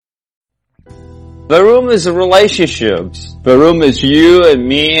The room is relationships. The room is you and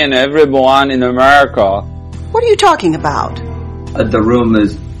me and everyone in America. What are you talking about? The room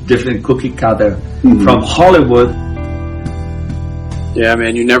is different cookie cutter from Hollywood. Yeah,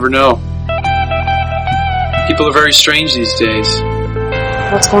 man, you never know. People are very strange these days.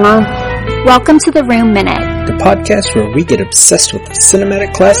 What's going on? Welcome to The Room Minute, the podcast where we get obsessed with the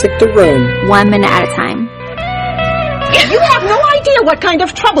cinematic classic The Room. 1 minute at a time. You have no idea what kind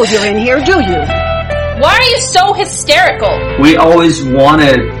of trouble you're in here, do you? Why are you so hysterical? We always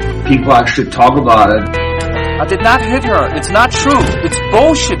wanted people actually talk about it. I did not hit her. It's not true. It's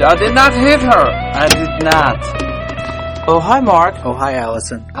bullshit. I did not hit her. I did not. Oh, hi, Mark. Oh, hi,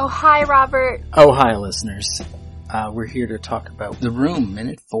 Allison. Oh, hi, Robert. Oh, hi, listeners. We're here to talk about The Room,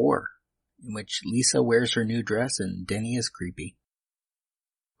 Minute 4, in which Lisa wears her new dress and Denny is creepy.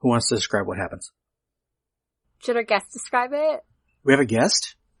 Who wants to describe what happens? Should our guest describe it? We have a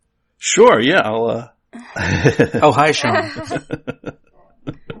guest? Sure, yeah, I'll, Oh, hi, Sean.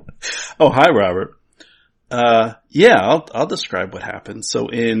 Oh, hi, Robert. Yeah, I'll describe what happened. So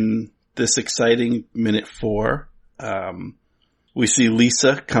in this exciting minute 4, we see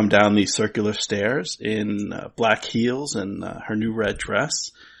Lisa come down these circular stairs in black heels and her new red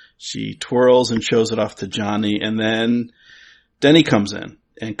dress. She twirls and shows it off to Johnny, and then Denny comes in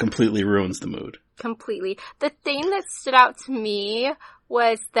and completely ruins the mood. Completely. The thing that stood out to me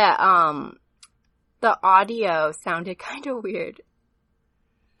was that the audio sounded kind of weird.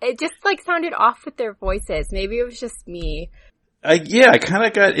 It just sounded off with their voices. Maybe it was just me. I kind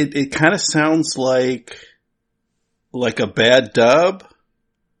of got it. It kind of sounds like a bad dub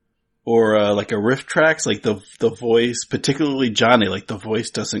or like a riff tracks. Like the voice, particularly Johnny, like the voice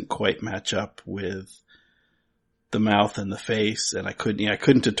doesn't quite match up with the mouth and the face. And I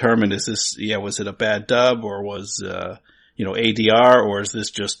couldn't determine, was it a bad dub or was, ADR, or is this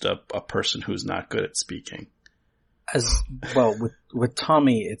just a person who's not good at speaking? As well, with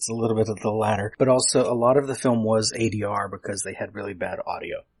Tommy, it's a little bit of the latter, but also a lot of the film was ADR because they had really bad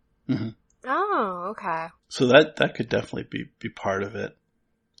audio. Mm-hmm. Oh, okay. So that could definitely be part of it.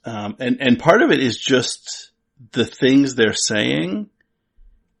 And part of it is just the things they're saying.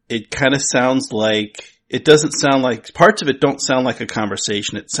 It kind of sounds like, it doesn't sound like, parts of it don't sound like a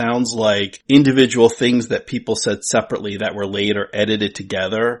conversation. It sounds like individual things that people said separately that were later edited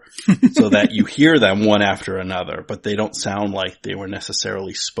together so that you hear them one after another, but they don't sound like they were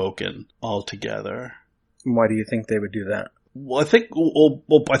necessarily spoken all together. Why do you think they would do that? Well, I think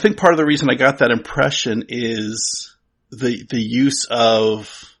part of the reason I got that impression is the use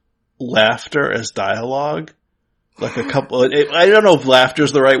of laughter as dialogue. Like a couple, I don't know if laughter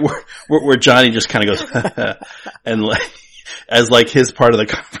is the right word, where Johnny just kind of goes, and as his part of the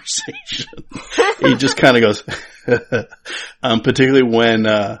conversation. He just kind of goes, particularly when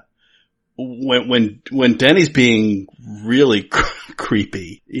Denny's being really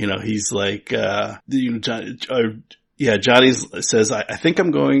creepy, he's like, Johnny says, I think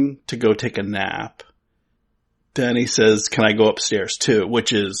I'm going to go take a nap. Denny says, can I go upstairs too?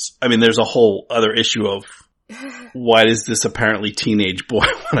 Which is, there's a whole other issue of, why does this apparently teenage boy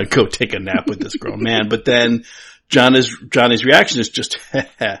want to go take a nap with this grown man? But then Johnny's reaction is just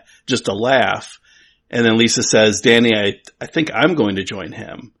a laugh. And then Lisa says, Danny, I think I'm going to join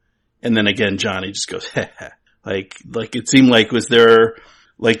him. And then again, Johnny just goes, like it seemed like it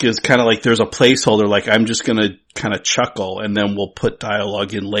was kind of like there's a placeholder, like I'm just going to kind of chuckle and then we'll put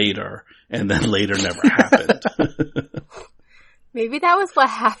dialogue in later. And then later never happened. Maybe that was what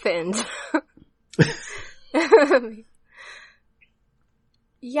happened.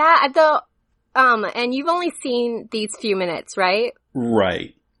 Yeah, and you've only seen these few minutes, right?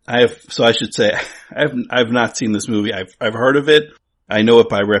 Right. I should say, I've not seen this movie. I've heard of it. I know it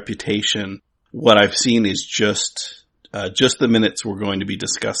by reputation. What I've seen is just the minutes we're going to be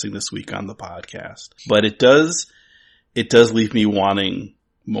discussing this week on the podcast. But it does leave me wanting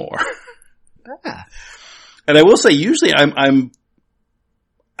more. Ah. And I will say, usually I'm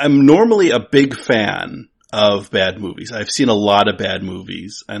normally a big fan of bad movies. I've seen a lot of bad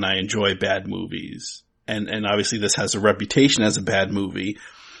movies and I enjoy bad movies. And obviously this has a reputation as a bad movie.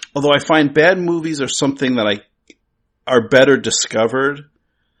 Although I find bad movies are something that are better discovered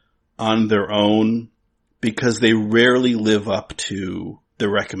on their own because they rarely live up to the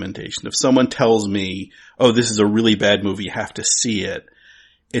recommendation. If someone tells me, oh, this is a really bad movie, you have to see it,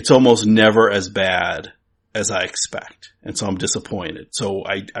 it's almost never as bad as I expect. And so I'm disappointed. So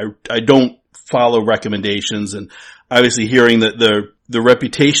I don't follow recommendations, and obviously hearing the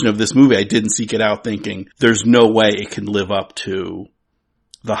reputation of this movie, I didn't seek it out thinking there's no way it can live up to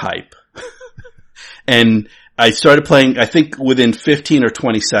the hype. And I started playing, I think within 15 or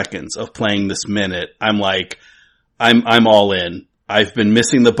 20 seconds of playing this minute, I'm like, I'm all in. I've been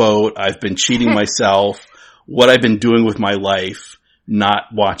missing the boat. I've been cheating myself. What I've been doing with my life, not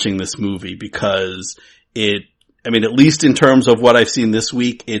watching this movie, because at least in terms of what I've seen this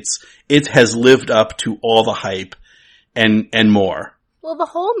week, it has lived up to all the hype and more. Well, the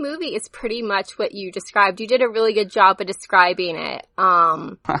whole movie is pretty much what you described. You did a really good job of describing it.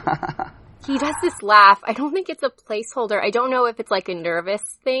 He does this laugh. I don't think it's a placeholder. I don't know if it's like a nervous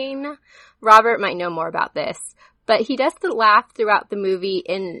thing. Robert might know more about this. But he does the laugh throughout the movie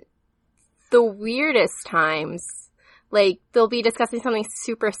in the weirdest times. Like, they'll be discussing something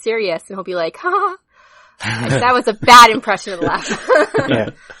super serious, and he'll be like, ha! That was a bad impression of the laugh. Yeah.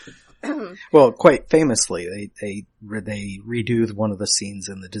 Well, quite famously, they redo one of the scenes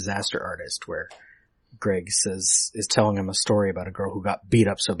in The Disaster Artist where Greg is telling him a story about a girl who got beat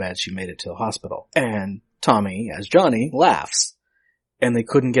up so bad she made it to the hospital. And Tommy, as Johnny, laughs. And they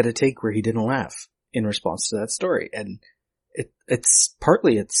couldn't get a take where he didn't laugh in response to that story. And it's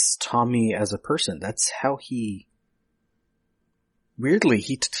partly Tommy as a person. That's how weirdly,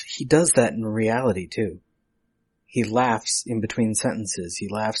 he does that in reality too. He laughs in between sentences. He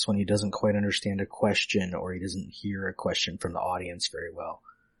laughs when he doesn't quite understand a question or he doesn't hear a question from the audience very well.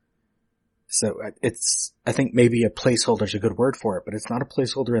 So I think maybe a placeholder is a good word for it, but it's not a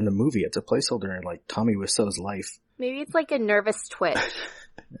placeholder in the movie. It's a placeholder in like Tommy Wiseau's life. Maybe it's like a nervous twitch.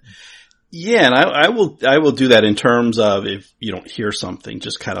 Yeah, and I will do that in terms of if you don't hear something,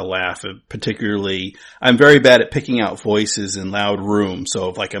 just kind of laugh. Particularly, I'm very bad at picking out voices in loud rooms. So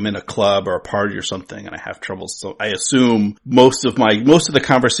if like I'm in a club or a party or something and I have trouble, so I assume most of the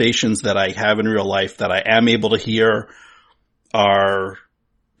conversations that I have in real life that I am able to hear are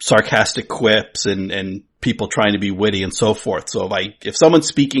sarcastic quips and people trying to be witty and so forth. So if someone's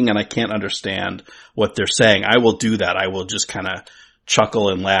speaking and I can't understand what they're saying, I will do that. I will just kind of chuckle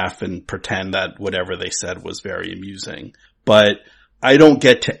and laugh and pretend that whatever they said was very amusing. But I don't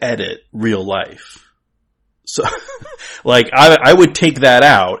get to edit real life. So, like, I would take that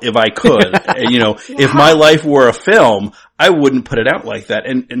out if I could. If my life were a film, I wouldn't put it out like that.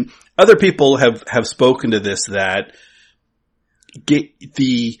 And other people have spoken to this, that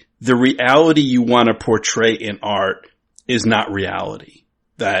the reality you want to portray in art is not reality.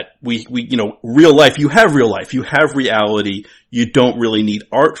 That real life, you have reality, you don't really need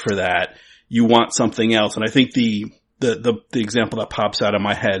art for that. You want something else. And I think the example that pops out of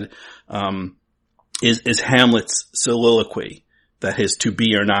my head, is Hamlet's soliloquy, that his to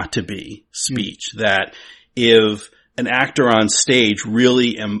be or not to be speech, that if an actor on stage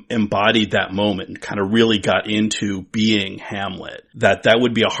really embodied that moment and kind of really got into being Hamlet, that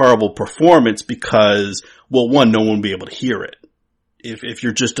would be a horrible performance because, well, one, no one would be able to hear it. If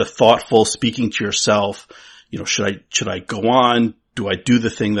you're just a thoughtful speaking to yourself, should I go on? Do I do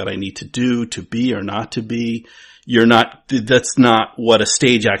the thing that I need to do to be or not to be? That's not what a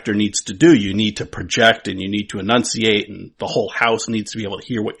stage actor needs to do. You need to project and you need to enunciate, and the whole house needs to be able to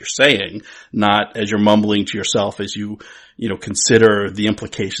hear what you're saying, not as you're mumbling to yourself as you consider the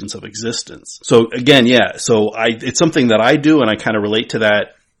implications of existence. So again, yeah, it's something that I do and I kind of relate to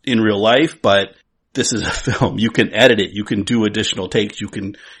that in real life, but this is a film. You can edit it. You can do additional takes.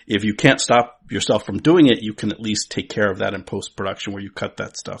 If you can't stop yourself from doing it, you can at least take care of that in post-production where you cut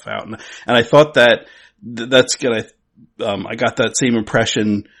that stuff out. And I thought that's good. I got that same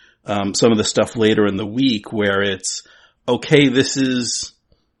impression, some of the stuff later in the week where it's, okay, this is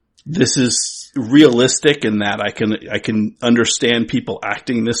realistic in that I can understand people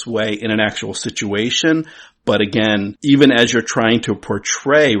acting this way in an actual situation. But again, even as you're trying to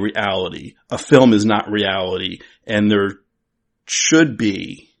portray reality, a film is not reality, and there should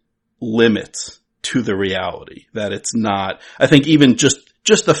be limits to the reality, that it's not. I think even just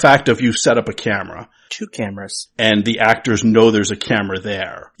the fact of you set up a camera. 2 cameras. And the actors know there's a camera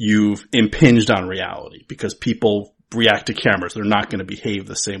there. You've impinged on reality because people react to cameras. They're not going to behave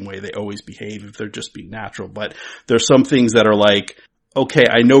the same way they always behave if they're just being natural. But there's some things that are like, okay,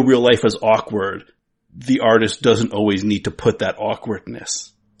 I know real life is awkward. The artist doesn't always need to put that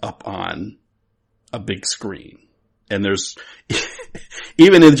awkwardness up on a big screen. And there's,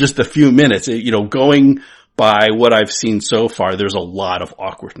 even in just a few minutes, going by what I've seen so far, there's a lot of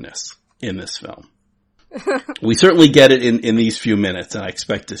awkwardness in this film. We certainly get it in these few minutes, and I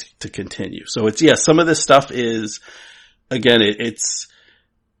expect it to continue. So some of this stuff is, again,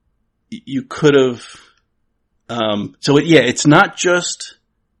 you could have, it's not just,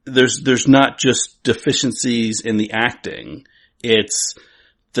 there's not just deficiencies in the acting. It's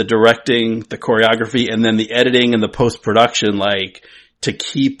the directing, the choreography, and then the editing and the post-production, like, to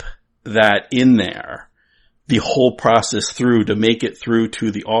keep that in there. the whole process through to make it through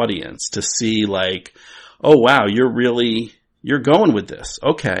to the audience to see like, oh wow, you're going with this.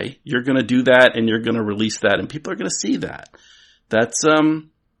 Okay. You're going to do that and you're going to release that and people are going to see that. That's,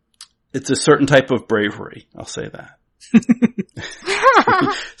 it's a certain type of bravery. I'll say that.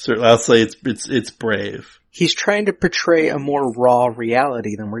 So I'll say it's brave. He's trying to portray a more raw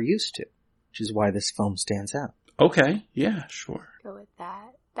reality than we're used to, which is why this film stands out. Okay. Yeah, sure. Go with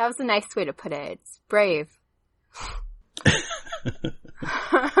that. That was a nice way to put it. It's brave.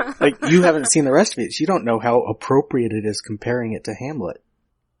 Like, you haven't seen the rest of it, so you don't know how appropriate it is comparing it to Hamlet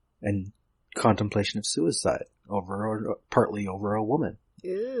and Contemplation of Suicide partly over a woman.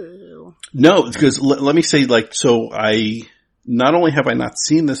 Ooh. No, because let me say, like, so not only have I not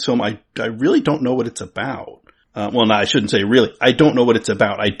seen this film, I really don't know what it's about. Well, no, I shouldn't say really. I don't know what it's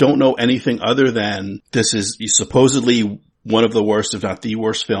about. I don't know anything other than this is supposedly one of the worst, if not the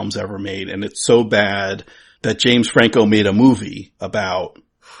worst films ever made, and it's so bad that James Franco made a movie about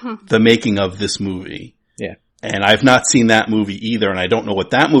the making of this movie. Yeah. And I've not seen that movie either, and I don't know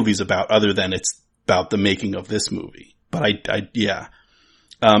what that movie's about other than it's about the making of this movie. But yeah.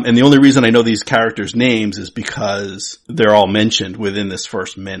 And the only reason I know these characters' names is because they're all mentioned within this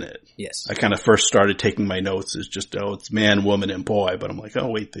first minute. Yes. I kind of first started taking my notes as just, it's man, woman, and boy, but I'm like, oh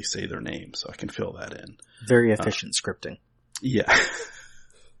wait, they say their names, so I can fill that in. Very efficient scripting. Yeah.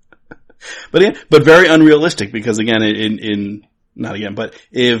 But very unrealistic because again, but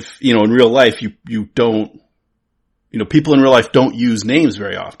if, in real life, you don't, people in real life don't use names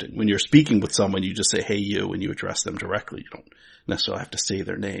very often. When you're speaking with someone, you just say, hey, you, and you address them directly. You don't necessarily have to say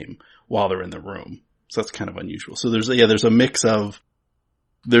their name while they're in the room. So that's kind of unusual. So there's a mix of,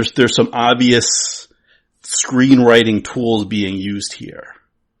 there's some obvious screenwriting tools being used here,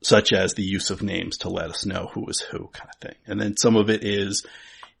 such as the use of names to let us know who is who kind of thing. And then some of it is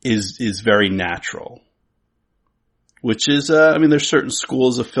very natural, which is, there's certain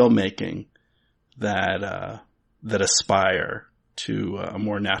schools of filmmaking that aspire to a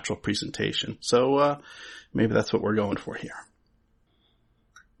more natural presentation. So, maybe that's what we're going for here.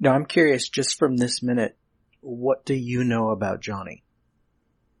 Now, I'm curious, just from this minute, what do you know about Johnny?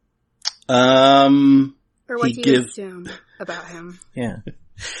 Or what do you assume about him? Yeah.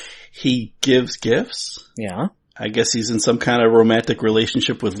 He gives gifts. Yeah. I guess he's in some kind of romantic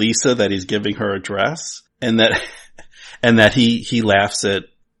relationship with Lisa that he's giving her a dress, and that he laughs at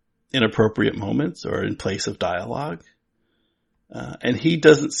inappropriate moments or in place of dialogue. And he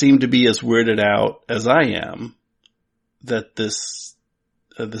doesn't seem to be as weirded out as I am that this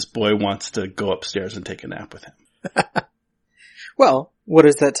boy wants to go upstairs and take a nap with him. Well, what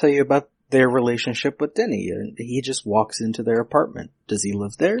does that tell you about their relationship with Denny? He just walks into their apartment. Does he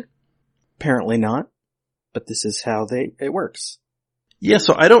live there? Apparently not. But this is how it works. Yeah,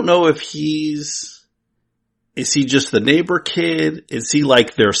 so I don't know if is he just the neighbor kid? Is he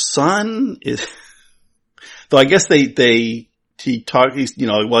like their son? Though I guess I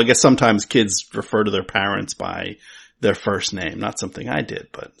guess sometimes kids refer to their parents by their first name. Not something I did,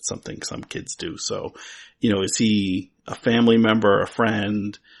 but something some kids do. So, is he a family member, a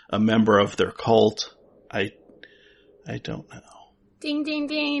friend, a member of their cult? I don't know. Ding, ding,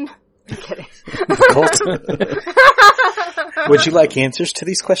 ding. I'm kidding. Would you like answers to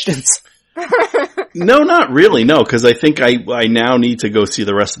these questions? No, not really. No, because I think I now need to go see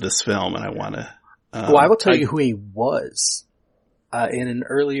the rest of this film, and I want to. Well, I will tell you who he was in an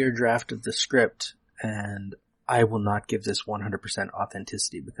earlier draft of the script, and I will not give this 100%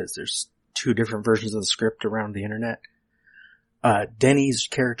 authenticity because there's two different versions of the script around the internet. Denny's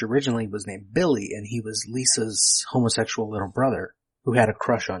character originally was named Billy, and he was Lisa's homosexual little brother who had a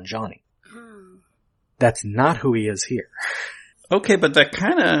crush on Johnny. That's not who he is here. Okay, but that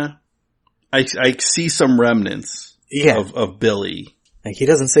kind of, I see some remnants of Billy. Like, he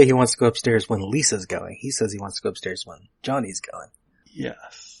doesn't say he wants to go upstairs when Lisa's going. He says he wants to go upstairs when Johnny's going.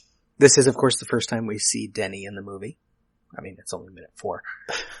 Yes. This is, of course, the first time we see Denny in the movie. I mean, it's only minute 4.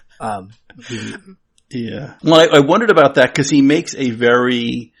 Yeah. Well, I wondered about that because he makes a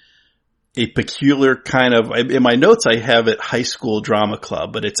peculiar kind of, in my notes I have it high school drama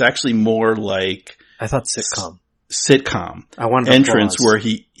club, but it's actually more like, I thought sitcom entrance where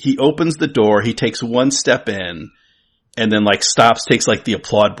he opens the door, he takes one step in, and then stops, takes the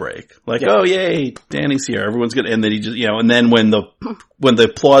applaud break. Oh yay, Danny's here, everyone's good, and then he just, and then when the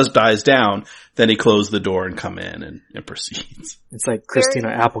applause dies down, then he closed the door and come in and proceeds. It's like Christina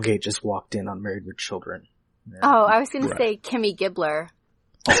Applegate just walked in on Married with Children. Yeah. Oh, I was gonna say Kimmy Gibbler.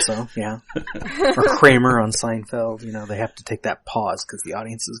 Also, yeah. Or Kramer on Seinfeld, they have to take that pause because the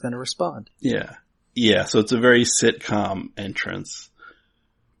audience is going to respond. Yeah. Yeah, so it's a very sitcom entrance.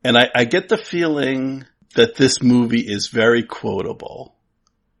 And I get the feeling that this movie is very quotable.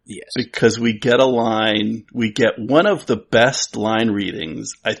 Yes. Because we get one of the best line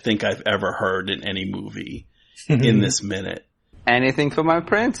readings I think I've ever heard in any movie in this minute. Anything for my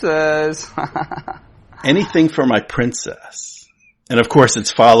princess. Anything for my princess. And of course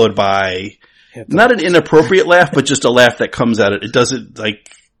it's followed by not an inappropriate laugh, but just a laugh that comes out of it. It doesn't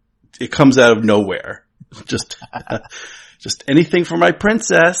it comes out of nowhere. Just anything for my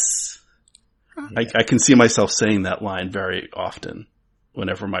princess. I can see myself saying that line very often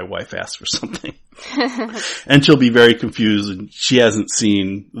whenever my wife asks for something. And she'll be very confused, and she hasn't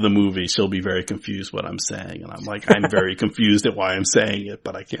seen the movie. She'll be very confused what I'm saying. And I'm like, I'm very confused at why I'm saying it,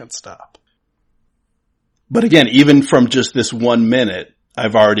 but I can't stop. But again, even from just this 1 minute,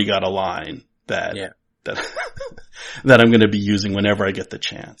 I've already got a line that I'm going to be using whenever I get the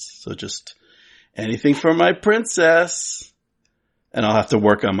chance. So just anything for my princess. And I'll have to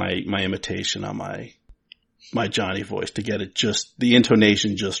work on my imitation on my Johnny voice to get it the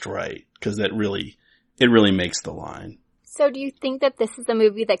intonation just right. Cause it really makes the line. So do you think that this is a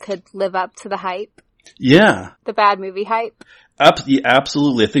movie that could live up to the hype? Yeah. The bad movie hype? Yeah,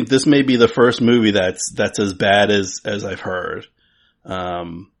 absolutely. I think this may be the first movie that's as bad as I've heard.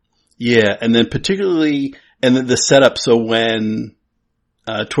 Yeah. And then particularly, and then the setup. So when,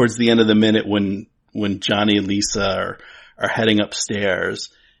 towards the end of the minute when Johnny and Lisa are heading upstairs,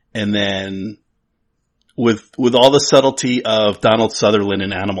 and then with all the subtlety of Donald Sutherland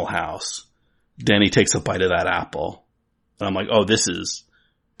in Animal House, Denny takes a bite of that apple. And I'm like, oh, this is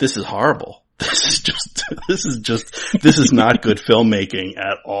horrible. This is not good filmmaking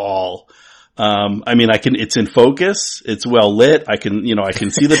at all. I mean, it's in focus. It's well lit. I can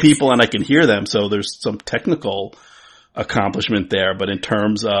see the people and I can hear them. So there's some technical accomplishment there, but in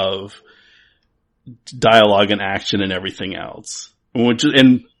terms of dialogue and action and everything else, where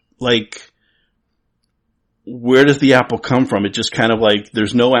does the apple come from? It just kind of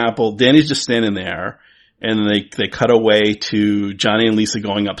there's no apple. Danny's just standing there, and then they cut away to Johnny and Lisa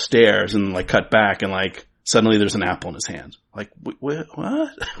going upstairs, and cut back, and suddenly there's an apple in his hand. What? Where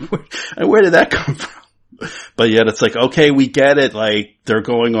did that come from? But yet it's okay, we get it. They're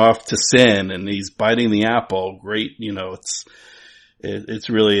going off to sin, and he's biting the apple. Great, it's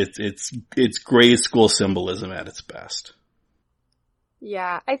really grade school symbolism at its best.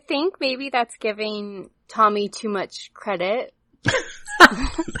 Yeah, I think maybe that's giving Tommy too much credit.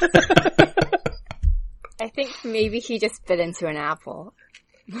 I think maybe he just bit into an apple.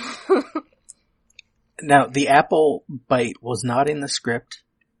 Now, the apple bite was not in the script.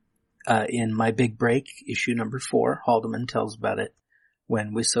 In My Big Break, issue number 4, Haldeman tells about it.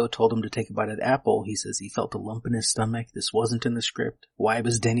 When Wiseau told him to take a bite of the apple, he says he felt a lump in his stomach. This wasn't in the script. Why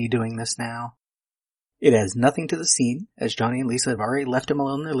was Denny doing this now? It has nothing to the scene, as Johnny and Lisa have already left him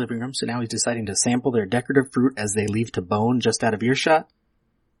alone in their living room, so now he's deciding to sample their decorative fruit as they leave to bone just out of earshot.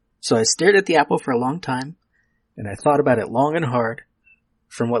 So I stared at the apple for a long time, and I thought about it long and hard.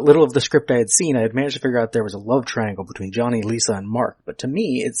 From what little of the script I had seen, I had managed to figure out there was a love triangle between Johnny, Lisa, and Mark, but to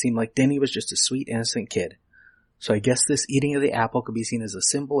me, it seemed like Denny was just a sweet, innocent kid. So I guess this eating of the apple could be seen as a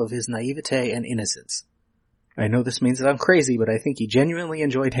symbol of his naivete and innocence. I know this means that I'm crazy, but I think he genuinely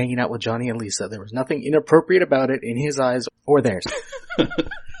enjoyed hanging out with Johnny and Lisa. There was nothing inappropriate about it in his eyes or theirs.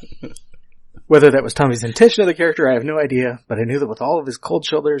 Whether that was Tommy's intention of the character, I have no idea, but I knew that with all of his cold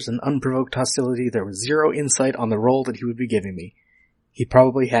shoulders and unprovoked hostility, there was zero insight on the role that he would be giving me. He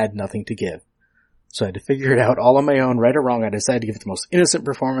probably had nothing to give. So I had to figure it out all on my own, right or wrong. I decided to give it the most innocent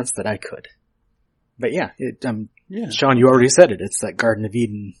performance that I could. But yeah, Sean, you already said it. It's that Garden of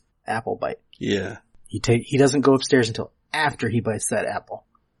Eden apple bite. Yeah. He doesn't go upstairs until after he bites that apple,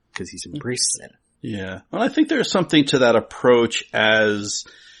 because he's embraced sin. Yeah. Well, I think there's something to that approach as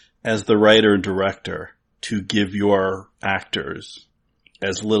the writer and director, to give your actors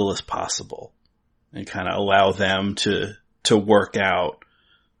as little as possible and kind of allow them to work out,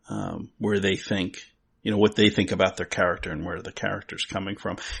 where they think, what they think about their character and where the character's coming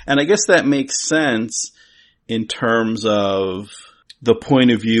from. And I guess that makes sense in terms of the point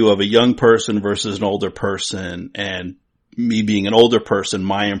of view of a young person versus an older person, and me being an older person,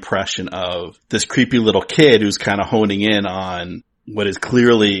 my impression of this creepy little kid who's kind of honing in on what is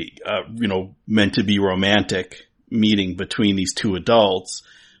clearly, meant to be romantic meeting between these two adults,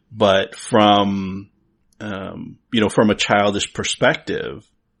 but from a childish perspective,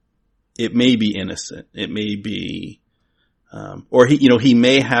 it may be innocent. It may be, or he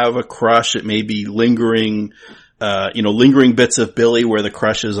may have a crush. It may be lingering bits of Billy where the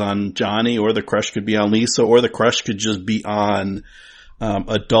crush is on Johnny, or the crush could be on Lisa, or the crush could just be on,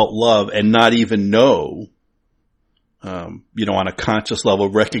 adult love and not even know, on a conscious level,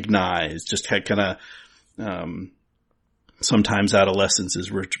 recognize, just kind of sometimes adolescence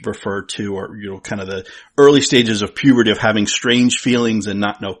is referred to, or, kind of the early stages of puberty of having strange feelings and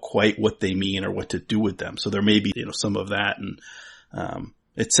not know quite what they mean or what to do with them. So there may be, some of that. And,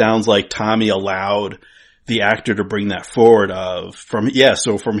 it sounds like Tommy allowed the actor to bring that forward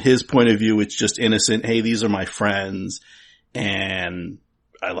so from his point of view, it's just innocent. Hey, these are my friends and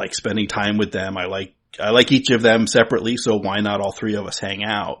I like spending time with them. I like each of them separately. So why not all three of us hang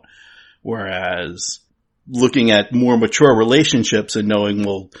out? Whereas looking at more mature relationships and knowing,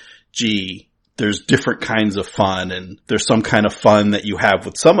 well, gee, there's different kinds of fun, and there's some kind of fun that you have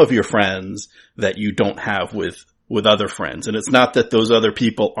with some of your friends that you don't have with other friends. And it's not that those other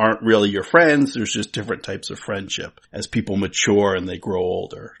people aren't really your friends. There's just different types of friendship. As people mature and they grow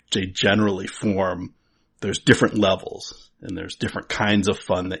older, they generally there's different levels and there's different kinds of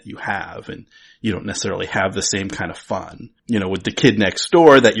fun that you have, and you don't necessarily have the same kind of fun, with the kid next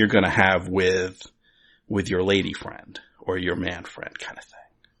door that you're going to have with your lady friend or your man friend kind of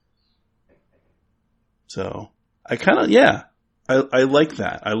thing. So I kind of, I like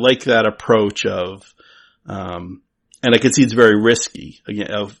that. I like that approach of, and I can see it's very risky again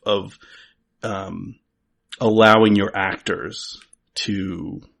of allowing your actors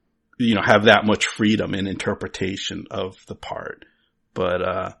to, have that much freedom in interpretation of the part.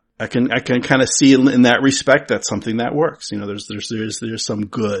 But, I can kind of see in that respect, that's something that works. There's some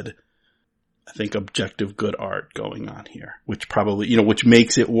good, I think, objective good art going on here, which probably, which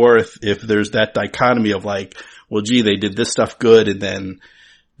makes it worth if there's that dichotomy of like, well, gee, they did this stuff good and then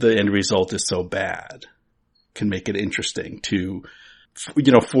the end result is so bad. Can make it interesting to,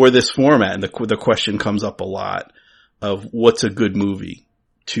 for this format. And the question comes up a lot of what's a good movie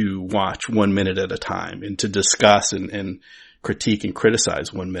to watch 1 minute at a time and to discuss and critique and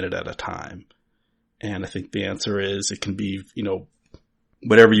criticize 1 minute at a time. And I think the answer is it can be,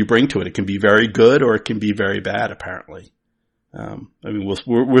 whatever you bring to it. It can be very good or it can be very bad, apparently.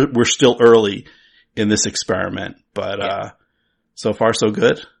 We're still early in this experiment, but, so far so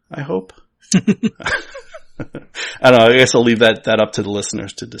good, I hope. I don't know. I guess I'll leave that up to the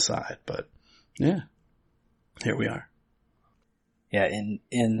listeners to decide, but yeah, here we are. Yeah.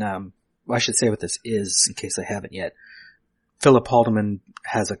 I should say what this is in case I haven't yet. Philip Haldeman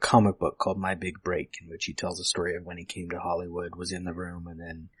has a comic book called My Big Break, in which he tells a story of when he came to Hollywood, was in the room, and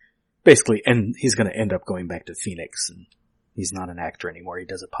then basically, and he's going to end up going back to Phoenix, and he's not an actor anymore. He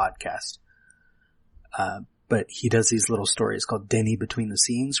does a podcast. But he does these little stories called Denny Between the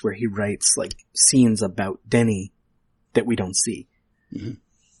Scenes, where he writes like scenes about Denny that we don't see. Mm-hmm.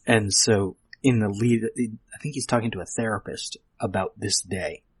 And so in the lead, I think he's talking to a therapist about this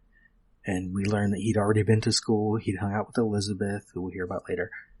day. And we learn that he'd already been to school. He'd hung out with Elizabeth, who we'll hear about later.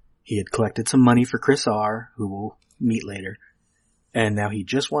 He had collected some money for Chris R., who we'll meet later. And now he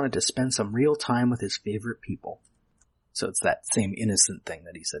just wanted to spend some real time with his favorite people. So it's that same innocent thing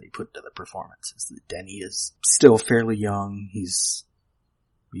that he said he put into the performance. Is that Denny is still fairly young.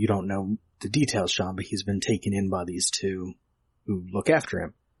 You don't know the details, Sean, but he's been taken in by these two who look after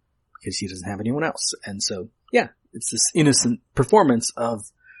him because he doesn't have anyone else. And so, yeah, it's this innocent performance of,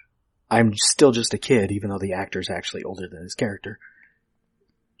 I'm still just a kid, even though the actor's actually older than his character,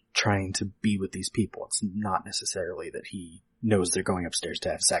 trying to be with these people. It's not necessarily that he knows they're going upstairs to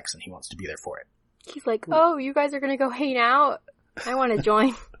have sex and he wants to be there for it. He's like, oh, you guys are going to go hang out? I want to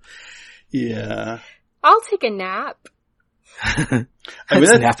join. Yeah. I'll take a nap. That's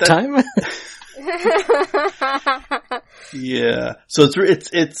nap time? Yeah. So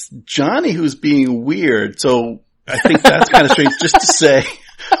it's Johnny who's being weird. So I think that's kind of strange just to say,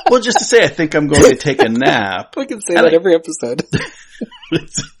 I think I'm going to take a nap. We can say that every episode.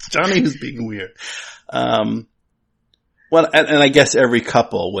 It's Johnny who's being weird. Well, and I guess every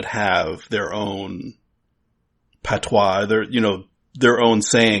couple would have their own patois, their own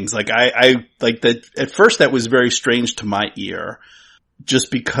sayings. Like I like that at first that was very strange to my ear, just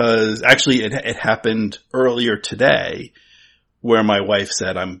because actually it happened earlier today where my wife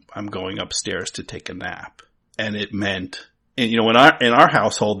said, I'm going upstairs to take a nap. And it meant, and in our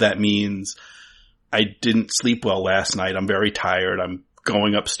household, that means I didn't sleep well last night. I'm very tired. I'm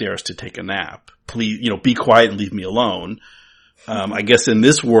going upstairs to take a nap. Please, be quiet and leave me alone. I guess in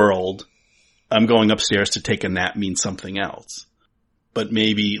this world, I'm going upstairs to take a nap means something else. But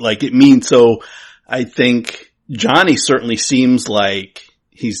maybe, it means, so I think Johnny certainly seems like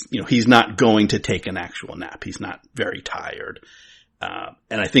he's not going to take an actual nap. He's not very tired.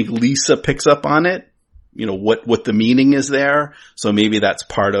 And I think Lisa picks up on it, what the meaning is there. So maybe that's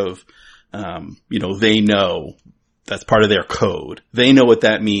part of, they know that's part of their code. They know what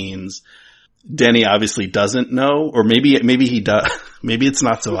that means. Denny obviously doesn't know, or maybe he does. Maybe it's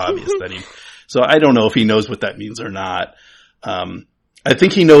not so obvious that he, So I don't know if he knows what that means or not. I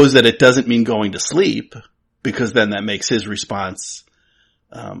think he knows that it doesn't mean going to sleep, because then that makes his response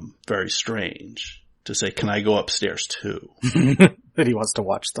very strange. To say, can I go upstairs too? That he wants to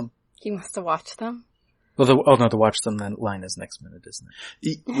watch them. He wants to watch them? Well, to watch them, that line is next minute, isn't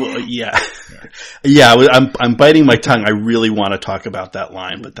it? Well, yeah. Yeah, I'm biting my tongue. I really want to talk about that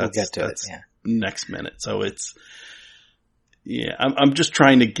line, but that's next minute. So it's, I'm just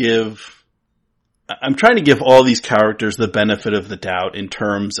trying to give all these characters the benefit of the doubt in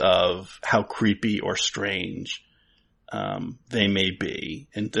terms of how creepy or strange they may be.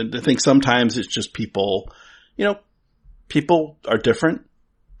 And I think sometimes it's just people, people are different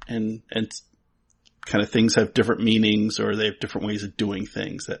and kind of things have different meanings, or they have different ways of doing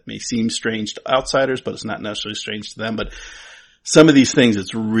things that may seem strange to outsiders, but it's not necessarily strange to them. But some of these things,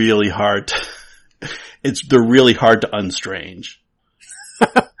 it's really hard they're really hard to unstrange.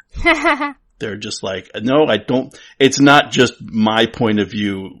 They're just like, no, I don't, it's not just my point of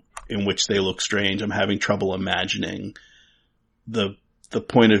view in which they look strange. I'm having trouble imagining the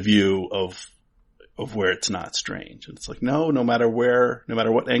point of view of where it's not strange. And it's like, no matter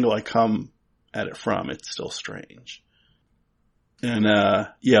what angle I come at it from, it's still strange. And,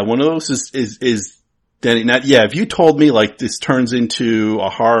 one of those is Denny. Now, if you told me like this turns into a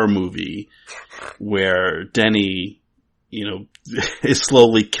horror movie where Denny, is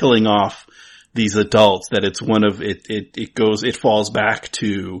slowly killing off these adults, that it's one of it falls back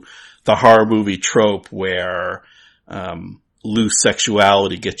to the horror movie trope where, loose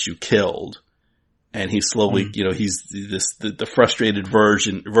sexuality gets you killed. And he's slowly, he's the frustrated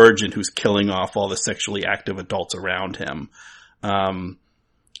virgin who's killing off all the sexually active adults around him. I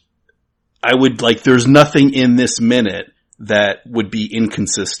would there's nothing in this minute that would be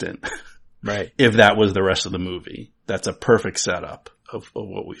inconsistent. Right. If that was the rest of the movie. That's a perfect setup of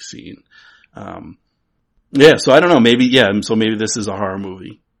what we've seen. So I don't know, maybe this is a horror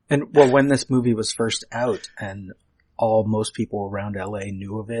movie. And when this movie was first out and most people around LA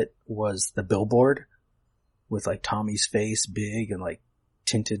knew of it, was the billboard with Tommy's face big and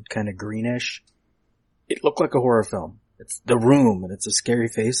tinted kind of greenish. It looked like a horror film. It's The Room and it's a scary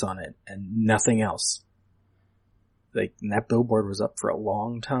face on it and nothing else. And that billboard was up for a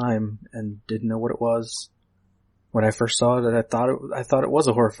long time and didn't know what it was. When I first saw it, I thought it was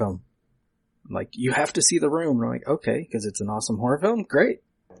a horror film. I'm like, you have to see The Room. And I'm like, okay, because it's an awesome horror film. Great.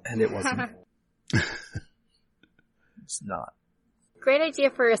 And it wasn't. It's not. Great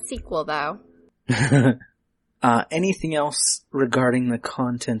idea for a sequel, though. Anything else regarding the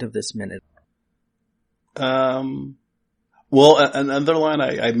content of this minute? Well, another line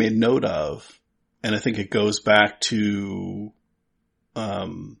I made note of, and I think it goes back to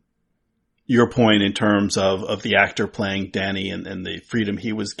your point in terms of the actor playing Denny and the freedom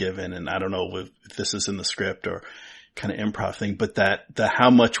he was given. And I don't know if this is in the script or kind of improv thing, but the how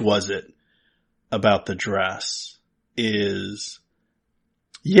much was it about the dress is,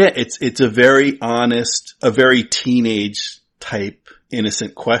 it's a very honest, a very teenage type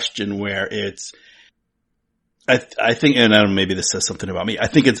innocent question where I think, and I don't know, maybe this says something about me. I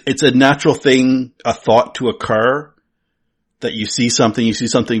think it's a natural thing, a thought to occur that you see something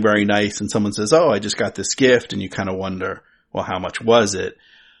very nice and someone says, oh, I just got this gift, and you kind of wonder, well, how much was it?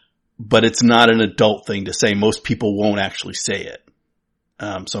 But it's not an adult thing to say. Most people won't actually say it.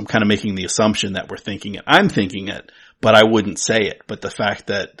 So I'm kind of making the assumption that we're thinking it. I'm thinking it, but I wouldn't say it. But the fact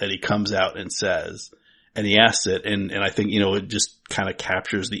that he comes out and says, and he asks it, and I think, it just kind of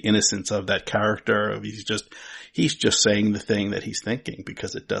captures the innocence of that character. Of he's just saying the thing that he's thinking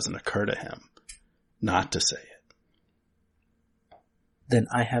because it doesn't occur to him not to say it. Then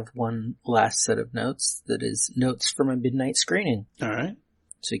I have one last set of notes that is notes from a midnight screening. All right.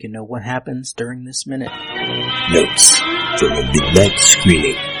 So you can know what happens during this minute. Notes from a midnight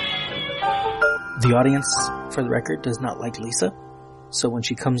screening. The audience, for the record, does not like Lisa. So when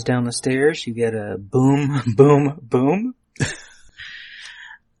she comes down the stairs, you get a boom, boom, boom.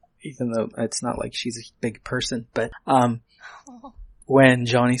 Even though it's not like she's a big person. But when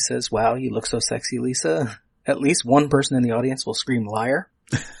Johnny says, wow, you look so sexy, Lisa, at least one person in the audience will scream liar.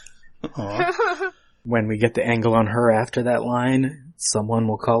 When we get the angle on her after that line, someone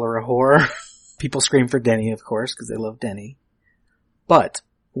will call her a whore. People scream for Denny, of course, because they love Denny. But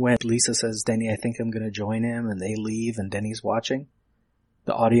when Lisa says, Denny, I think I'm going to join him, and they leave and Denny's watching,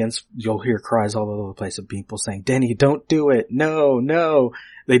 the audience, you'll hear cries all over the place of people saying, Denny, don't do it. No, no.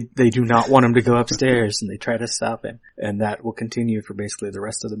 They do not want him to go upstairs, and they try to stop him. And that will continue for basically the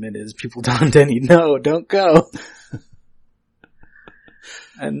rest of the minute as people tell Denny, no, don't go.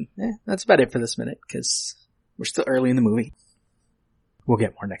 And that's about it for this minute, because we're still early in the movie. We'll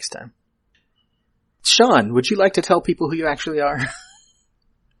get more next time. Sean, would you like to tell people who you actually are?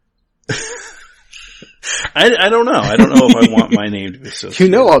 I don't know. I don't know if I want my name to be associated. You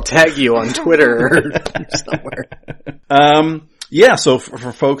know I'll tag you on Twitter or somewhere. Yeah, so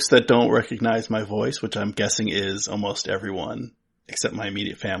for folks that don't recognize my voice, which I'm guessing is almost everyone except my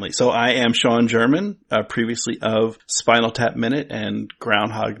immediate family. So I am Sean German, previously of Spinal Tap Minute and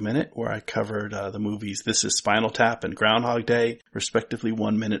Groundhog Minute, where I covered the movies This Is Spinal Tap and Groundhog Day, respectively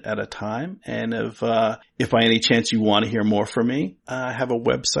 1 minute at a time. And if by any chance you want to hear more from me, I have a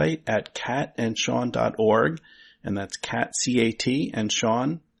website at catandshawn.org, and that's cat, C-A-T, and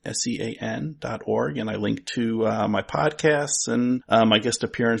Sean, SEAN.org, and I link to my podcasts and my guest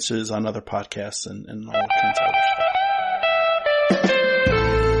appearances on other podcasts and all kinds of other stuff.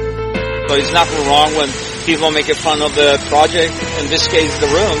 So there's nothing wrong when people make fun of the project, in this case The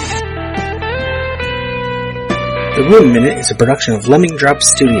Room. The Room Minute is a production of Lemming Drops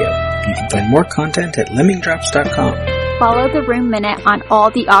Studio. You can find more content at lemmingdrops.com. Follow The Room Minute on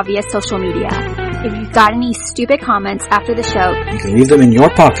all the obvious social media. If you've got any stupid comments after the show, you can leave them in your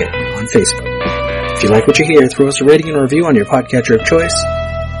pocket on Facebook. If you like what you hear, throw us a rating and a review on your podcatcher of choice.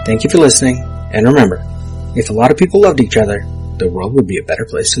 Thank you for listening, and remember, if a lot of people loved each other, the world would be a better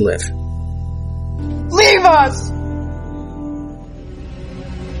place to live. Leave us!